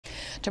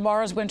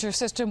Tomorrow's winter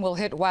system will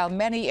hit while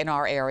many in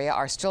our area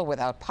are still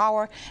without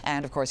power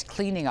and, of course,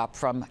 cleaning up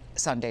from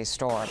Sunday's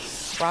storm.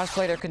 Ross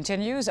Plater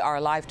continues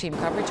our live team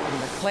coverage in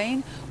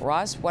McLean.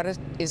 Ross, what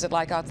is it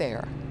like out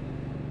there?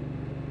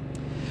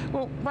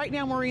 Well, right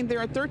now, Maureen,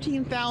 there are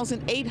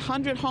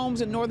 13,800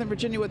 homes in Northern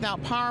Virginia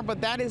without power, but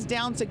that is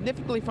down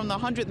significantly from the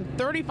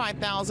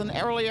 135,000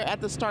 earlier at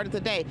the start of the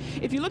day.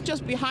 If you look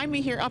just behind me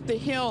here up the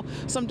hill,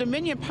 some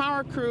Dominion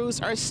power crews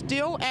are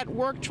still at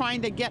work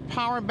trying to get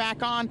power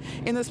back on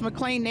in this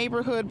McLean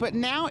neighborhood, but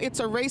now it's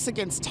a race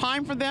against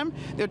time for them.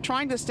 They're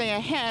trying to stay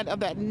ahead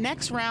of that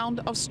next round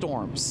of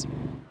storms.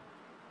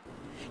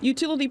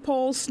 Utility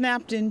poles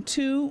snapped in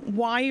two,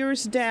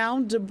 wires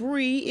down,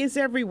 debris is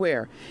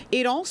everywhere.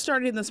 It all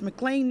started in this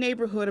McLean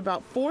neighborhood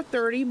about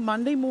 4:30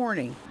 Monday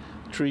morning.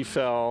 Tree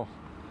fell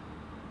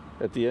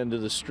at the end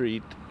of the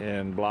street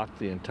and blocked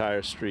the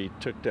entire street,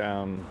 took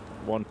down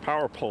one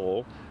power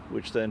pole,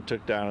 which then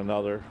took down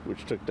another,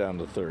 which took down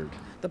the third.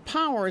 The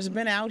power has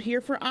been out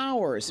here for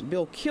hours.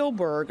 Bill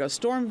Kilberg, a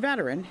storm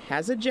veteran,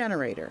 has a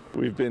generator.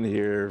 We've been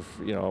here,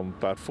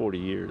 about 40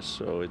 years,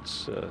 so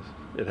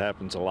it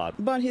happens a lot.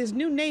 But his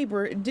new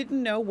neighbor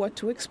didn't know what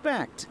to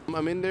expect.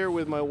 I'm in there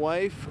with my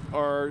wife,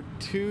 our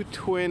two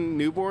twin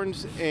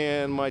newborns,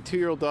 and my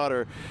 2-year-old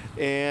daughter.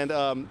 And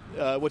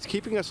what's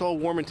keeping us all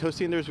warm and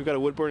toasty in there is we've got a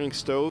wood-burning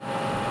stove.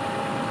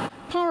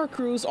 Power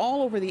crews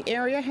all over the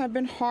area have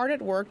been hard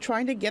at work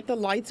trying to get the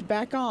lights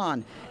back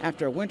on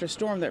after a winter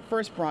storm that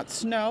first brought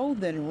snow,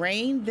 then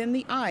rain, then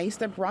the ice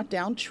that brought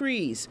down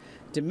trees.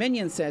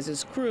 Dominion says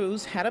his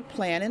crews had a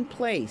plan in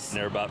place.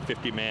 There are about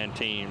 50-man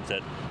teams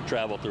that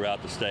travel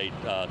throughout the state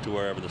to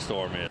wherever the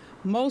storm is.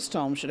 Most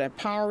homes should have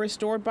power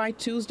restored by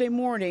Tuesday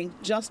morning,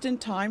 just in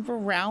time for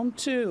round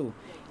 2.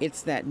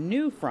 It's that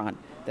new front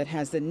that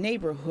has the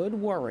neighborhood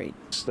worried.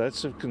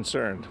 That's a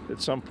concern.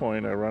 At some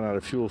point, I run out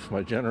of fuel for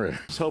my generator.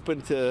 I was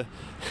hoping to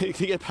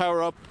get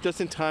power up just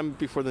in time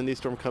before the new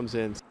storm comes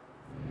in.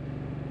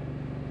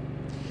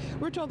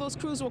 We're told those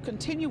crews will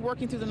continue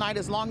working through the night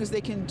as long as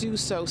they can do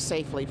so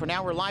safely. For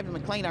now, we're live in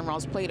McLean. I'm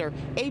Ross Plater,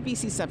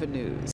 ABC 7 News.